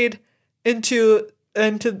cascade into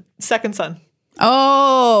Second Sun.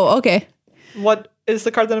 Oh, okay. What is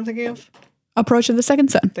the card that I'm thinking of? Approach of the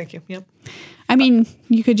Second Sun. Thank you. Yep. I mean,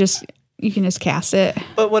 you can just cast it.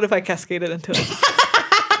 But what if I cascade it into it?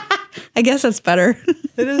 I guess that's better.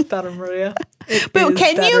 It is better, Maria. But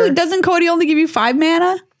you? Doesn't Cody only give you 5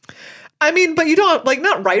 mana? I mean, but you don't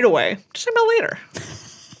not right away. Just about later.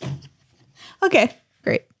 Okay.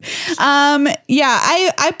 Great.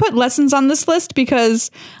 I put lessons on this list because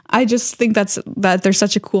I just think that they're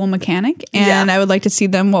such a cool mechanic, and I would like to see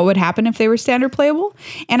them. What would happen if they were standard playable?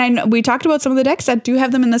 And I know we talked about some of the decks that do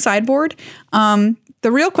have them in the sideboard.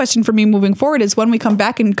 The real question for me moving forward is when we come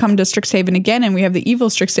back and come to Strixhaven again, and we have the evil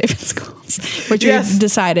Strixhaven schools, which we've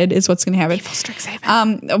decided is what's going to happen. Evil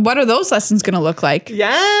Strixhaven. What are those lessons going to look like?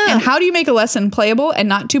 Yeah. And how do you make a lesson playable and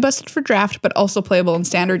not too busted for draft, but also playable in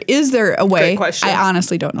standard? Is there a way? Great question. I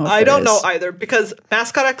honestly don't know. I don't know either, because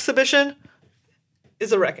Mascot Exhibition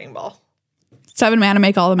is a wrecking ball. 7 mana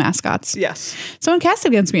make all the mascots. Yes. Someone cast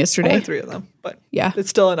against me yesterday. Only 3 of them, but it's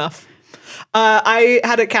still enough. I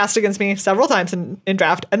had it cast against me several times in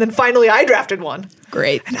draft, and then finally I drafted one.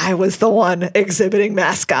 Great. And I was the one exhibiting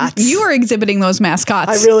mascots. You were exhibiting those mascots.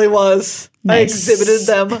 I really was. Nice. I exhibited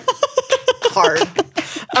them hard.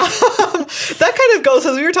 That kind of goes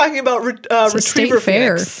as we were talking about Retriever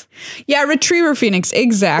Phoenix. Yeah, Retriever Phoenix,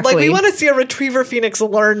 exactly. Like, we want to see a Retriever Phoenix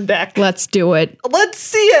learn deck. Let's do it. Let's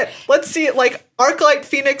see it like Arclight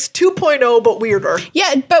Phoenix 2.0, but weirder.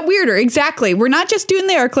 Yeah, but weirder, exactly. We're not just doing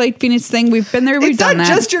the Arclight Phoenix thing. We've been there, we've done that. It's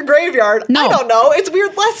not just your graveyard. No. I don't know. It's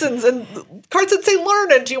weird lessons and cards that say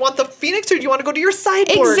learn. And do you want the Phoenix or do you want to go to your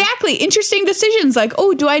sideboard? Exactly. Interesting decisions. Like,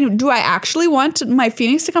 oh, do I actually want my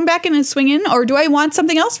Phoenix to come back in and swing in? Or do I want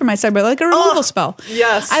something else for my sideboard, like a removal spell?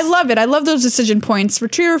 Yes. I love it. I love those decision points.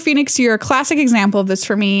 Retriever Phoenix, you're a classic example of this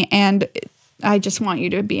for me. And I just want you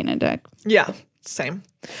to be in a deck. Yeah, same.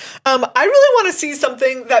 I really want to see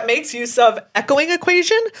something that makes use of Echoing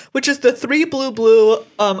Equation, which is the 3 blue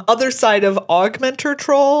other side of Augmenter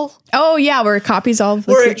Troll. Oh yeah, where it copies all of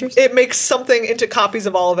the creatures. It makes something into copies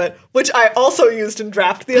of all of it, which I also used in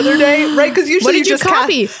draft the other day, right? Because usually what did you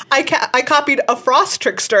copy? I copied a Frost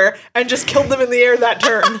Trickster and just killed them in the air that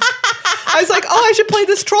turn. I was like, oh, I should play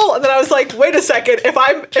this troll, and then I was like, wait a second, if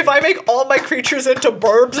I make all my creatures into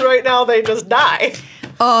burbs right now, they just die.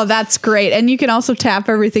 Oh, that's great. And you can also tap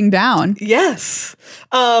everything down. Yes.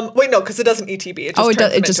 Wait, no, because it doesn't ETB.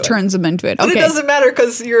 It just turns them into it. Okay. But it doesn't matter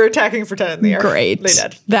because you're attacking for 10 in the air. Great. They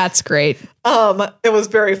did. That's great. It was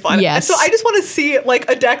very fun. Yes. And so I just want to see like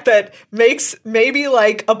a deck that makes maybe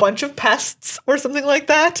like a bunch of pests or something like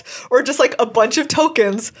that, or just like a bunch of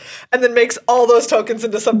tokens, and then makes all those tokens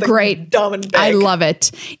into something great, dumb and big. I love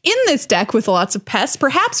it. In this deck with lots of pests,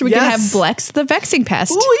 perhaps we can have Blex the Vexing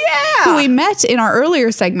Pest. Oh yeah, who we met in our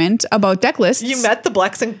earlier segment about deck lists. You met the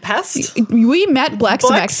Blexing Pest? We met Blex the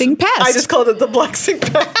Vexing Pest. I just called it the Blexing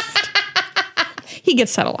Pest. He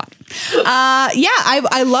gets that a lot.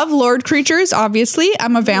 I love Lord creatures, obviously.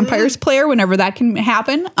 I'm a vampires player whenever that can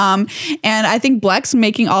happen. And I think Blex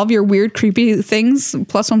making all of your weird, creepy things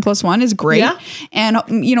 +1/+1 is great. Yeah. And,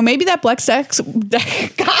 maybe that Blex deck.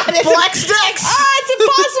 God, Blex decks! It's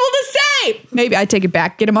impossible to say! Maybe I take it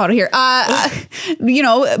back. Get him out of here.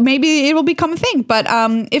 Maybe it will become a thing. But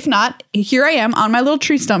if not, here I am on my little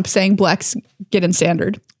tree stump saying Blex, get in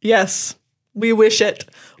standard. Yes. We wish it.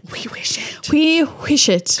 We wish it. We wish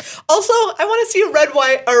it. Also, I want to see a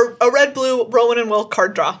red-white or a red-blue Rowan and Will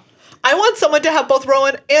card draw. I want someone to have both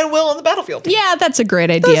Rowan and Will on the battlefield. Yeah, that's a great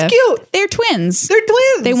idea. That's cute. They're twins.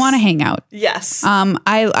 They want to hang out. Yes.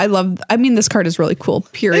 This card is really cool,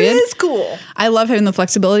 period. It is cool. I love having the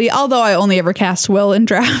flexibility, although I only ever cast Will in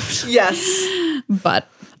draft. Yes. But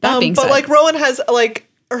that being said. But like Rowan has like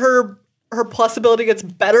her plus ability gets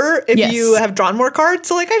better if you have drawn more cards.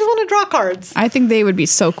 So like I just want to draw cards. I think they would be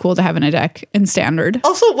so cool to have in a deck in standard.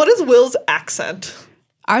 Also, what is Will's accent?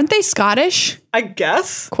 Aren't they Scottish? I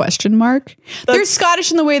guess. Question mark. They're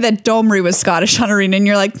Scottish in the way that Domri was Scottish on Arena, and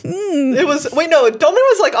you're like, It was Domri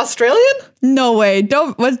was like Australian? No way.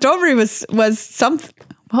 Domri was something.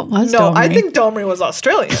 What was Domri? No, I think Domri was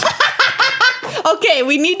Australian. Okay,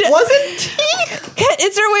 we need to. Wasn't he?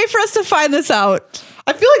 Is there a way for us to find this out?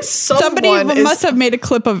 I feel like somebody must have made a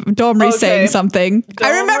clip of Domri saying something. Domri,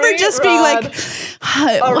 I remember just being like,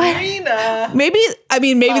 Arena. Maybe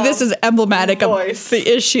this is emblematic of the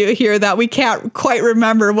issue here that we can't quite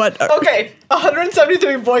remember what. Okay,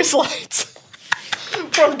 173 voice lines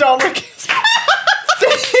from Domri.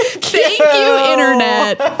 Thank you,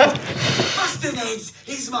 Internet. Busting heads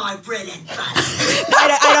is my bread and butter.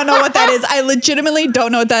 I don't know what that is. I legitimately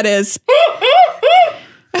don't know what that is.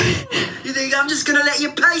 You think I'm just going to let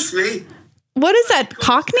you pace me? What is that,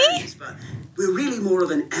 Cockney? But we're really more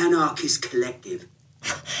of an anarchist collective.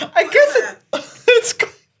 I guess it's...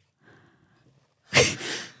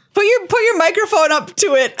 Put your microphone up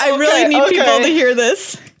to it. I really need people to hear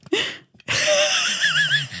this.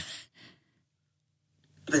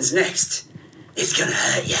 What's next? It's going to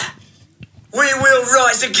hurt ya. We will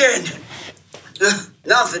rise again.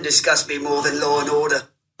 Nothing disgusts me more than Law and Order.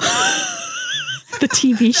 The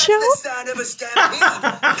TV show? That's the sound of a stampede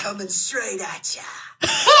coming straight at ya.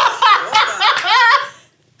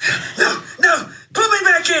 No, put me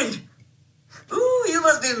back in. Ooh, you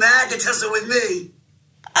must be mad to tussle with me.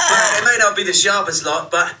 It may not be the sharpest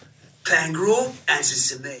lot, but Clan Gruel answers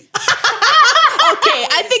to me. Okay,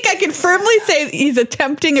 I think I can firmly say he's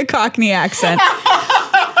attempting a Cockney accent.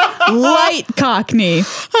 Light Cockney.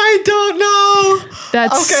 I don't know.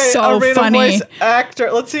 That's so Arena funny. Voice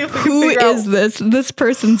actor. Let's see if we can Who figure out. is this? This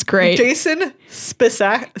person's great. Jason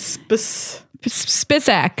Spisak.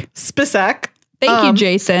 Spisak. Thank you,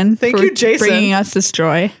 Jason. Thank you, Jason, bringing us this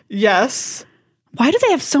joy. Yes. Why do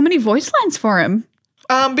they have so many voice lines for him?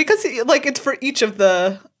 Because like it's for each of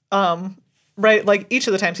the right, like each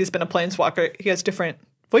of the times he's been a planeswalker, he has different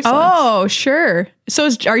voice lines. Oh, sure. So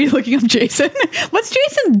are you looking up Jason? What's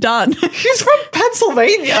Jason done? He's from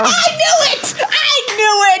Pennsylvania. I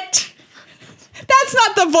knew it. That's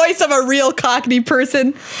not the voice of a real Cockney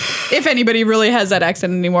person. If anybody really has that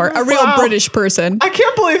accent anymore. A real British person. I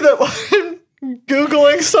can't believe that I'm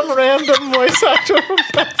Googling some random voice actor from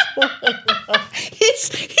Pennsylvania.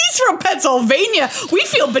 He's from Pennsylvania. We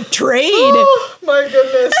feel betrayed. Oh, my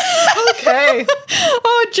goodness. Okay.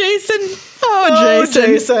 Oh, Jason. Oh,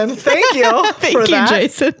 Jason. Thank you. Thank you,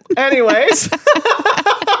 Jason. Anyways.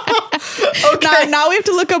 Okay. Now we have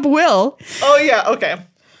to look up Will. Oh, yeah. Okay.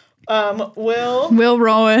 Will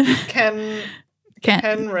Rowan.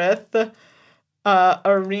 Kenrith.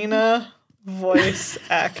 Arena voice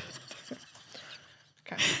actor.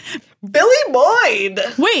 Okay. Billy Boyd.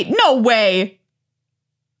 Wait, no way.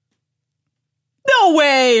 No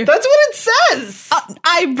way. That's what it says.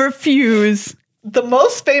 I refuse. The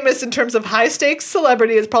most famous in terms of high stakes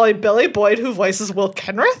celebrity is probably Billy Boyd, who voices Will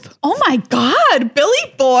Kenrith. Oh my God,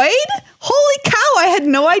 Billy Boyd? Holy cow, I had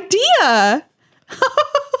no idea.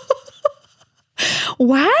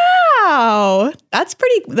 Wow. That's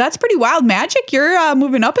pretty wild. Magic, you're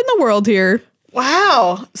moving up in the world here.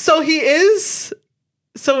 Wow. So he is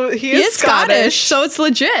So he is Scottish. So it's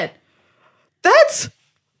legit. That's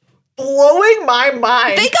blowing my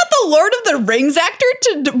mind. They got the Lord of the Rings actor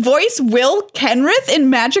to voice Will Kenrith in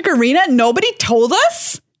Magic Arena. Nobody told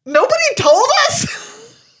us. Nobody told us.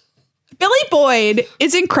 Billy Boyd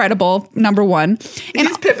is incredible, number one. And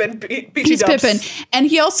he's Pippin. BT he's Dubs. Pippin. And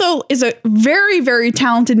he also is a very, very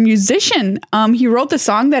talented musician. He wrote the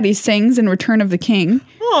song that he sings in Return of the King,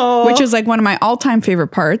 which is like one of my all-time favorite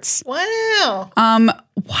parts. Wow.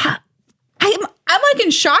 What? I'm like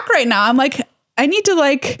in shock right now. I'm like, I need to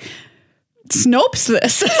like Snopes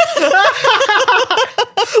this. Like,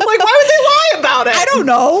 why would they lie about it? I don't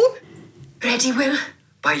know. Ready, Will?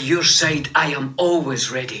 By your side, I am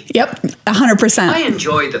always ready. Yep, 100%. I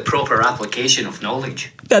enjoy the proper application of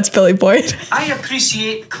knowledge. That's Billy Boyd. I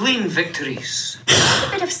appreciate clean victories.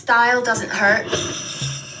 A bit of style doesn't hurt.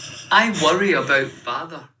 I worry about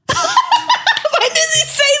father. Why does he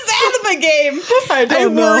say that in the game? I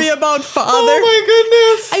don't know. worry about father. Oh my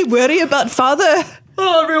goodness. I worry about father.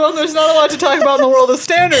 Oh, everyone, there's not a lot to talk about in the world of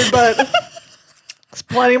Standard, but there's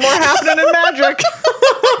plenty more happening in Magic.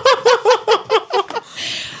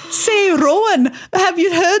 Say, Rowan, have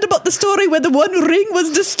you heard about the story where the One Ring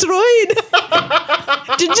was destroyed?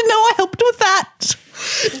 Did you know I helped with that?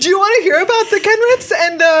 Do you want to hear about the Kenriths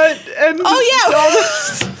and Oh, yeah. all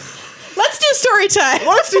this? Let's do story time.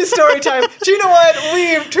 Let's do story time. Do you know what?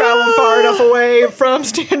 We've traveled far enough away from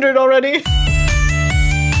Standard already.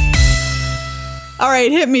 All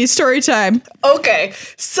right, hit me. Story time. Okay,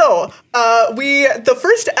 so the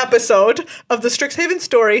first episode of the Strixhaven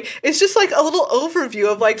story is just like a little overview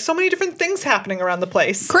of like so many different things happening around the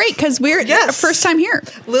place. Great, because we're first time here.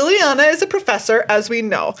 Liliana is a professor, as we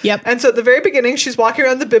know. Yep. And so at the very beginning, she's walking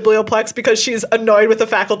around the biblioplex because she's annoyed with the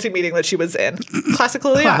faculty meeting that she was in. Classic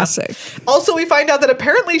Liliana. Classic. Also, we find out that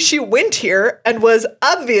apparently she went here and was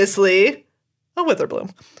obviously a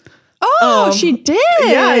Witherbloom. Oh, she did.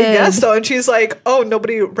 Yeah, I guess so. And she's like, oh,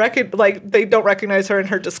 they don't recognize her in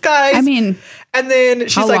her disguise. I mean, and then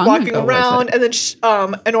she's like walking around, it? and then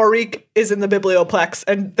and Auric is in the biblioplex,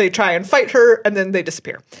 and they try and fight her, and then they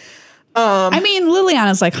disappear. I mean,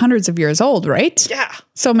 Liliana's like hundreds of years old, right? Yeah.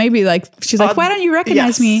 So maybe like she's like, why don't you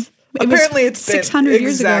recognize me? Apparently, it's 600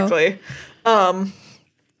 years ago. Exactly.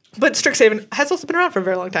 But Strixhaven has also been around for a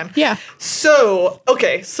very long time. Yeah. So,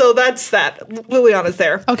 okay, so that's that. Liliana's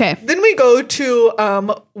there. Okay. Then we go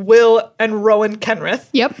to Will and Rowan Kenrith.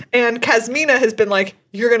 Yep. And Kasmina has been like,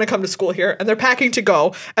 you're going to come to school here. And they're packing to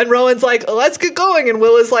go. And Rowan's like, let's get going. And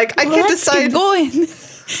Will is like, I can't decide. Let's get going.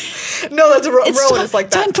 No, that's Rowan is like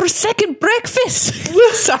that. Time for second breakfast.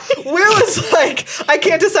 Sorry. Will is like, I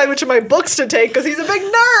can't decide which of my books to take because he's a big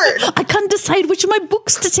nerd. I can't decide which of my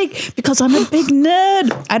books to take because I'm a big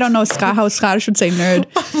nerd. I don't know how Scottish would say nerd.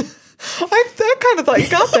 I kind of thought you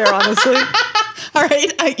got there, honestly. All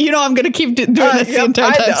right. I'm going to keep doing this the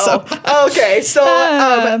entire time. So. Okay. So,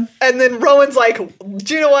 and then Rowan's like,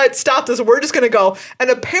 do you know what? Stop this. We're just going to go. And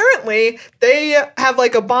apparently they have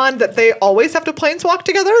like a bond that they always have to planeswalk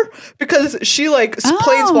together because she like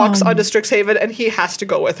planeswalks onto Strixhaven and he has to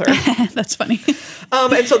go with her. That's funny.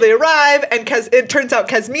 And so they arrive and it turns out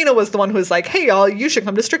Kasmina was the one who was like, hey, y'all, you should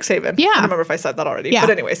come to Strixhaven. Yeah. I don't remember if I said that already. Yeah. But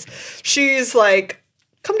anyways, she's like,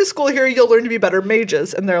 come to school here, you'll learn to be better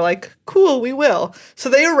mages. And they're like, cool, we will. So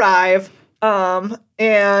they arrive,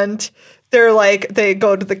 and they're like, they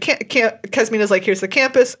go to the Kasmina's like, here's the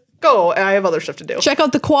campus, go, I have other stuff to do. Check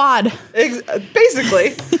out the quad.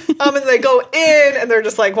 Basically. And they go in, and they're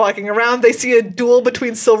just like walking around. They see a duel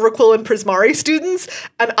between Silverquill and Prismari students,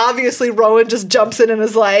 and obviously Rowan just jumps in and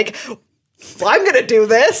is like, well, I'm going to do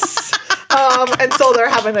this. And so they're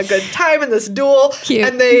having a good time in this duel.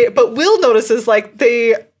 Cute. But Will notices like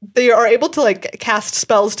they are able to like cast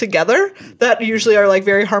spells together that usually are like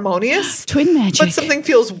very harmonious. Twin magic. But something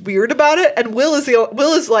feels weird about it. And Will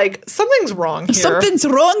is like, something's wrong here. Something's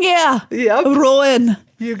wrong, yeah. Yep. Rowan.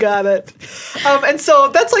 You got it. And so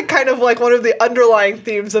that's like kind of like one of the underlying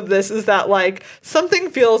themes of this is that like something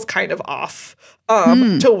feels kind of off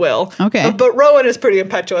to Will. Okay. But Rowan is pretty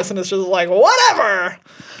impetuous and is just like, whatever.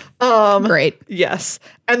 Great. Yes.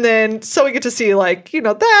 And then, so we get to see like,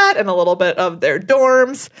 that and a little bit of their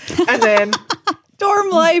dorms. And then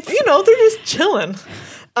dorm life. They're just chilling.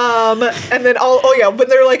 And then when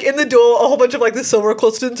they're like in the duel, a whole bunch of like the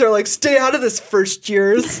Silverquill students are like, stay out of this first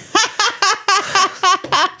years.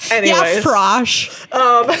 Anyways. Yeah, frosh.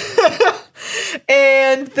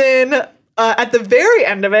 And then at the very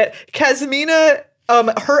end of it, Kasmina,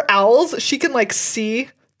 her owls, she can like see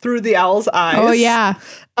through the owl's eyes. Oh, yeah.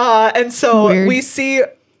 And so Weird. we see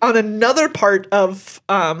on another part of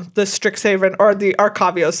the Strixhaven or the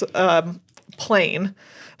Arcavios plane,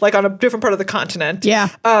 like on a different part of the continent. Yeah.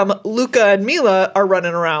 Luca and Mila are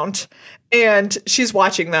running around and she's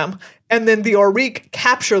watching them. And then the Auric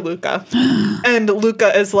capture Luca. And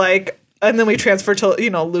Luca is like, and then we transfer to,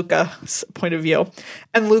 Luca's point of view.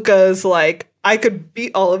 And Luca is like, I could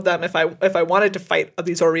beat all of them if I wanted to fight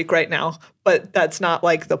these Auric right now, but that's not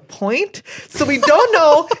like the point. So we don't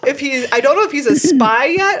know if he's a spy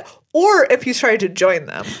yet or if he's trying to join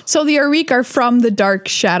them. So the Auric are from the Dark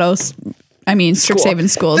Shadows. I mean, Strixhaven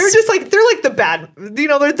schools. They're just like, they're like the bad,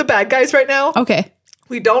 they're the bad guys right now. Okay.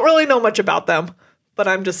 We don't really know much about them, but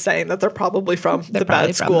I'm just saying that they're probably from the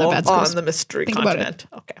bad school on the mystery continent.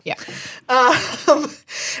 Okay. Yeah.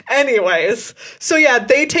 Anyways, so yeah,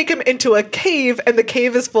 they take him into a cave, and the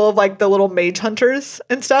cave is full of like the little mage hunters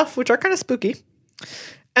and stuff, which are kind of spooky.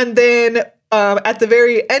 And then at the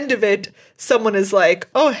very end of it, someone is like,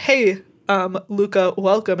 "Oh, hey, Luca,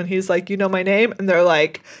 welcome," and he's like, "You know my name?" And they're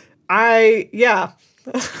like, "Yeah."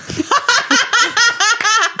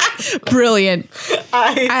 Brilliant.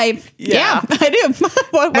 I do.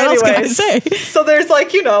 what else can I say? So there's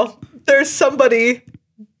like, there's somebody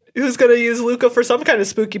who's going to use Luca for some kind of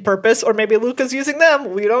spooky purpose, or maybe Luca's using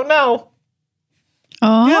them. We don't know.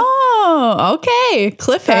 Oh, okay.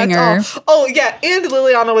 Cliffhanger. Oh, yeah. And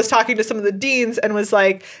Liliana was talking to some of the deans and was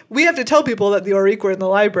like, we have to tell people that the Auric were in the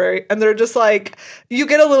library. And they're just like, you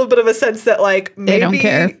get a little bit of a sense that like maybe... They don't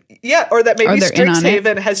care. Yeah, or that maybe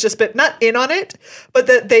Strixhaven has just been, not in on it, but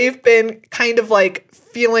that they've been kind of like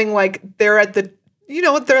feeling like they're at the,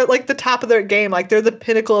 they're at like the top of their game. Like they're the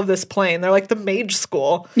pinnacle of this plane. They're like the mage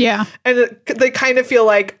school. Yeah. And they kind of feel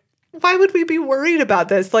like, why would we be worried about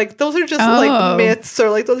this? Like, those are just like myths, or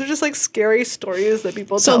like those are just like scary stories that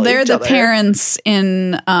people tell. So they're the other. parents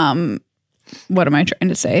in what am I trying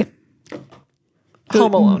to say?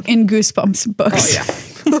 Home Alone. In Goosebumps books.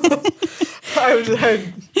 Oh yeah.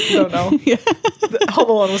 I don't know. Yeah. Home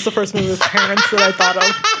Alone was the first movie with parents that I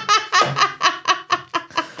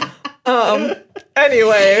thought of.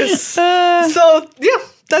 Anyways. So yeah.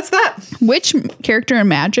 That's that. Which character in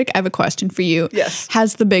Magic, I have a question for you. Yes.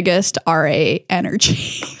 Has the biggest RA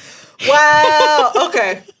energy? Wow.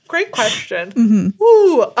 Okay. Great question. Mm-hmm.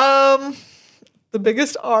 Ooh. The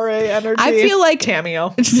biggest RA energy. I feel like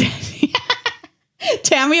Tamio.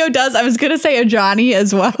 Tamio does. I was going to say Ajani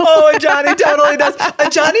as well. Oh, Ajani totally does.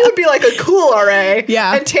 Ajani would be like a cool RA.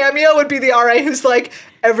 Yeah. And Tamio would be the RA who's like,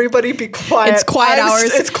 everybody be quiet. It's quiet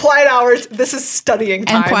hours. It's quiet hours. This is studying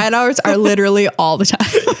time. And quiet hours are literally all the time.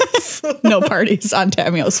 No parties on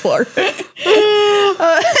Tamio's floor.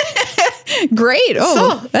 Great.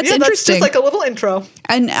 Oh, so, that's interesting. That's just like a little intro.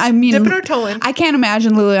 And I mean, dipping our toe in. I can't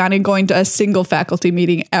imagine Liliana going to a single faculty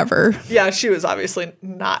meeting ever. Yeah, she was obviously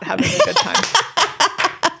not having a good time.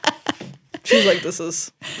 She's like, this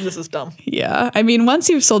is dumb. Yeah. I mean, once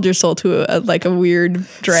you've sold your soul to a weird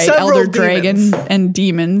elder dragon and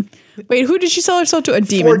demon. Wait, who did she sell her soul to? A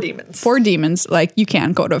demon. 4 demons. Like, you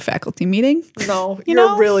can't go to a faculty meeting. No,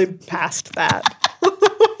 you're really past that.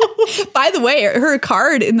 By the way, her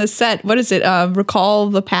card in the set, what is it? Recall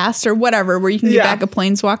the Past or whatever, where you can get back a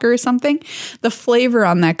planeswalker or something. The flavor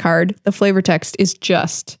on that card, the flavor text is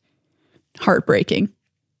just heartbreaking.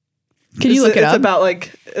 Can you look it up?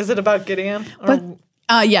 Is it about Gideon?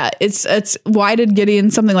 Yeah, it's why did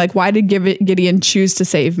Gideon choose to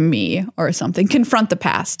save me or something? Confront the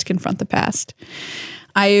past.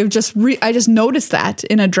 I just noticed that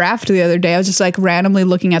in a draft the other day. I was just like randomly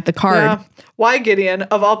looking at the card. Yeah. Why Gideon?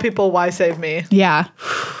 Of all people, why save me? Yeah.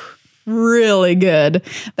 Really good.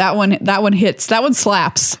 That one hits. That one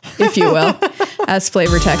slaps, if you will, as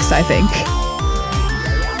flavor text, I think.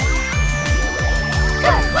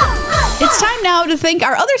 It's time now to thank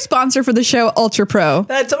our other sponsor for the show, Ultra Pro.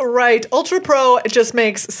 That's right. Ultra Pro just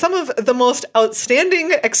makes some of the most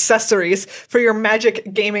outstanding accessories for your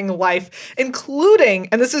Magic gaming life, including,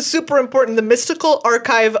 and this is super important, the Mystical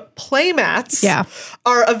Archive playmats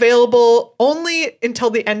are available only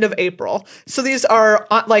until the end of April. So these are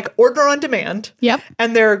like order on demand. Yep.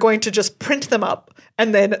 And they're going to just print them up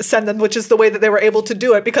and then send them, which is the way that they were able to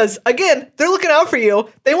do it. Because, again, they're looking out for you.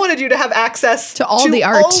 They wanted you to have access to all the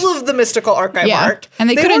art. All of the Mystical Archive art. And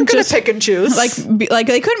they weren't going to pick and choose. Like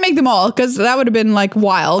they couldn't make them all because that would have been, like,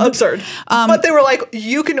 wild. Absurd. But they were like,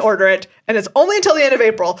 you can order it and it's only until the end of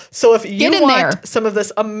April. So if you want there. some of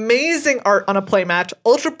this amazing art on a playmat,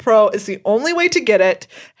 Ultra Pro is the only way to get it.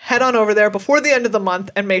 Head on over there before the end of the month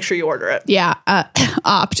and make sure you order it. Yeah,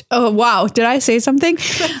 opt. Oh wow, did I say something?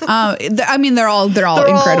 I mean, they're all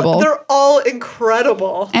incredible. They're all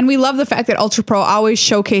incredible, and we love the fact that Ultra Pro always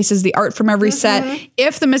showcases the art from every set.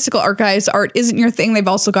 If the Mystical Archives art isn't your thing, they've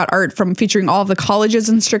also got art from featuring all of the colleges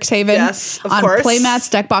in Strixhaven. Yes, of on course. Playmats,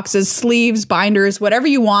 deck boxes, sleeves, binders, whatever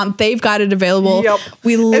you want, they've got it available. Yep.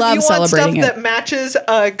 We love celebrating if you want stuff that matches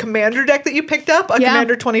a Commander deck that you picked up,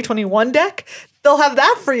 Commander 2021 deck, they'll have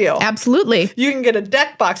that for you. Absolutely. You can get a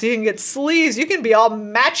deck box. You can get sleeves. You can be all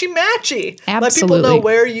matchy-matchy. Absolutely. Let people know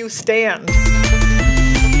where you stand.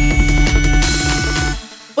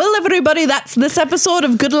 Well, everybody, that's this episode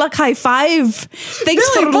of Good Luck High Five. Thanks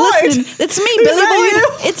Billy for Boyd. listening. It's me, Is Billy that Boyd.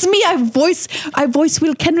 you? It's me. I voice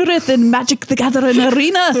Will Kenrith in Magic the Gathering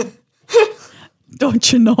Arena.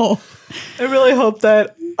 Don't you know? I really hope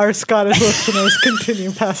that our Scottish listeners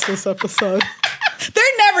continue past this episode.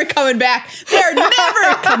 They're never coming back. They're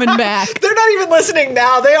never coming back. They're not even listening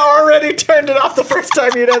now. They already turned it off the first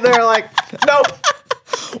time you did. They're like, nope.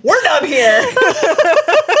 We're done here.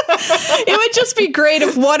 It would just be great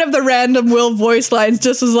if one of the random Will voice lines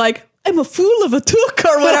just was like, I'm a fool of a took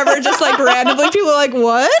or whatever. Just like randomly people are like,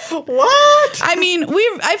 what? What? I mean,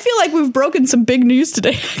 I feel like we've broken some big news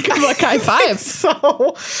today. Good luck, high five.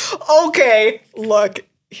 So, okay, look,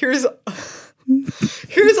 here's all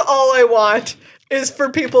I want is for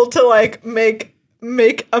people to like make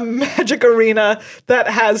a Magic arena that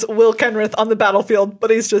has Will Kenrith on the battlefield, but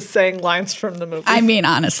he's just saying lines from the movie. I mean,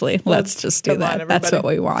 honestly, let's just do come on, that. That's what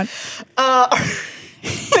everybody. we want.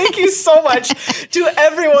 Thank you so much to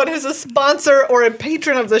everyone who's a sponsor or a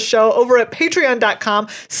patron of the show over at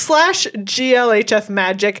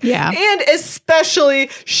patreon.com/GLHFmagic. Yeah. And especially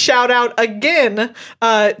shout out again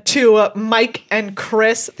to Mike and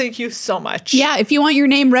Chris. Thank you so much. Yeah, if you want your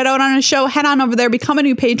name read out on a show, head on over there, become a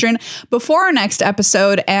new patron before our next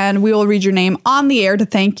episode, and we will read your name on the air to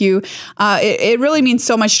thank you. It really means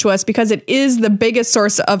so much to us because it is the biggest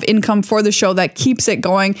source of income for the show that keeps it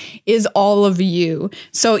going is all of you.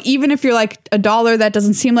 So even if you're like $1, that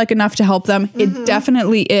doesn't seem like enough to help them. It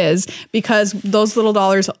definitely is, because those little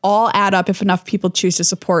dollars all add up if enough people choose to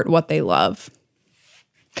support what they love.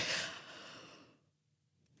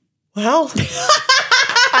 Well,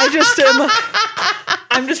 I'm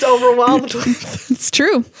just overwhelmed with It's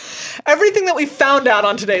true. everything that we found out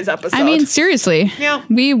on today's episode. I mean, seriously. Yeah.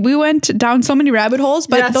 We went down so many rabbit holes,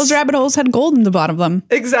 but Yes. those rabbit holes had gold in the bottom of them.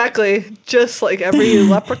 exactly. Just like every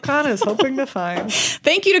leprechaun is hoping to find.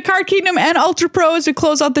 Thank you to Card Kingdom and Ultra Pro as we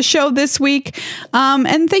close out the show this week.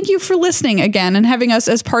 And thank you for listening again and having us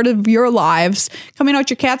as part of your lives, coming out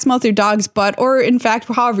your cat's mouth, your dog's butt, or in fact,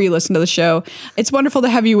 however you listen to the show. It's wonderful to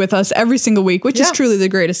have you with us every single week, which is Yeah. truly the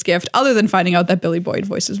greatest gift, other than finding out that Billy Boyd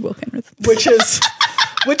voices Will Kenrith. Which just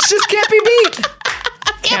can't be beat.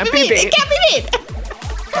 Can't be beat. It can't be beat.